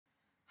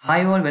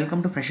Hi all,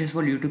 welcome to Freshers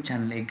World YouTube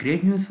channel. A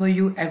great news for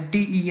you,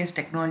 FDES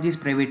Technologies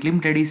Private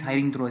Limited is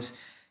hiring through us.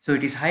 So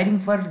it is hiring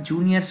for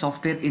junior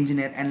software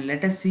engineer, and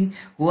let us see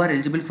who are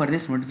eligible for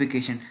this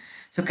notification.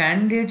 So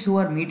candidates who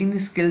are meeting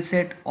the skill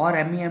set or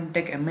ME,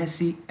 MTech,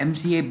 MSc,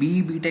 MCA,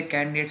 BE, BTech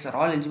candidates are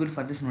all eligible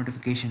for this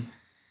notification.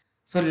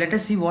 So let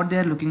us see what they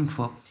are looking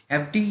for.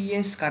 FDE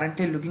is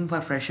currently looking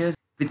for freshers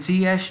with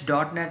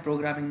C#.NET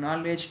programming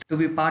knowledge to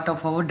be part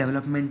of our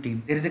development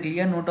team. There is a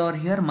clear note over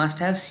here, must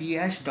have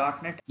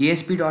C#.NET,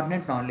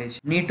 ASP.NET knowledge.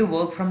 Need to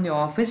work from the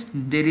office,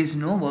 there is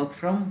no work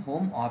from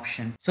home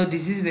option. So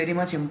this is very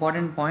much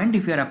important point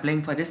if you are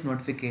applying for this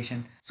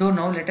notification. So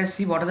now let us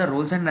see what are the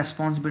roles and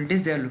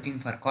responsibilities they are looking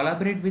for.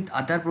 Collaborate with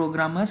other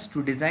programmers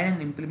to design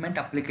and implement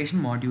application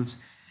modules.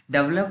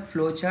 Develop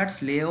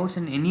flowcharts, layouts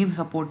and any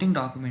supporting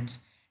documents.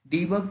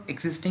 Debug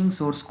existing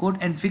source code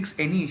and fix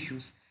any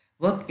issues.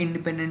 Work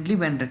independently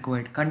when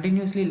required.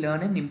 Continuously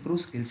learn and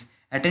improve skills.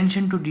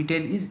 Attention to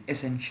detail is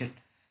essential.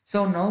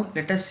 So now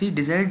let us see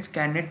desired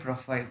candidate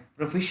profile.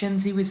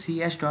 Proficiency with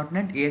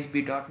C#.NET,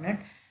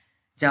 ASP.NET,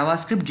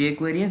 JavaScript,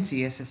 JQuery and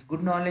CSS.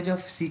 Good knowledge of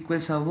SQL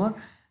Server,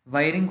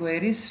 wiring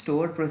queries,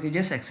 stored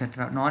procedures,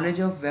 etc. Knowledge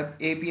of web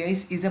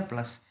APIs is a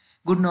plus.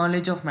 Good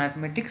knowledge of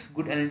mathematics,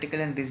 good analytical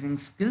and reasoning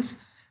skills,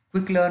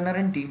 quick learner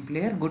and team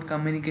player, good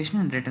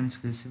communication and written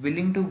skills,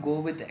 willing to go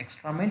with the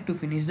extra mile to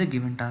finish the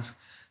given task.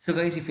 So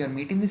guys, if you are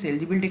meeting this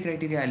eligibility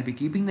criteria, I'll be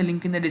keeping the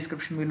link in the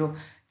description below.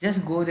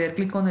 Just go there,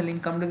 click on the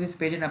link, come to this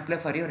page and apply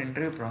for your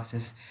interview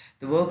process.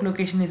 The work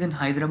location is in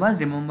Hyderabad,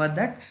 remember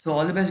that. So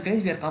all the best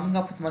guys, we are coming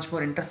up with much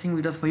more interesting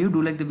videos for you.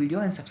 Do like the video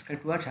and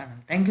subscribe to our channel.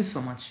 Thank you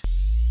so much.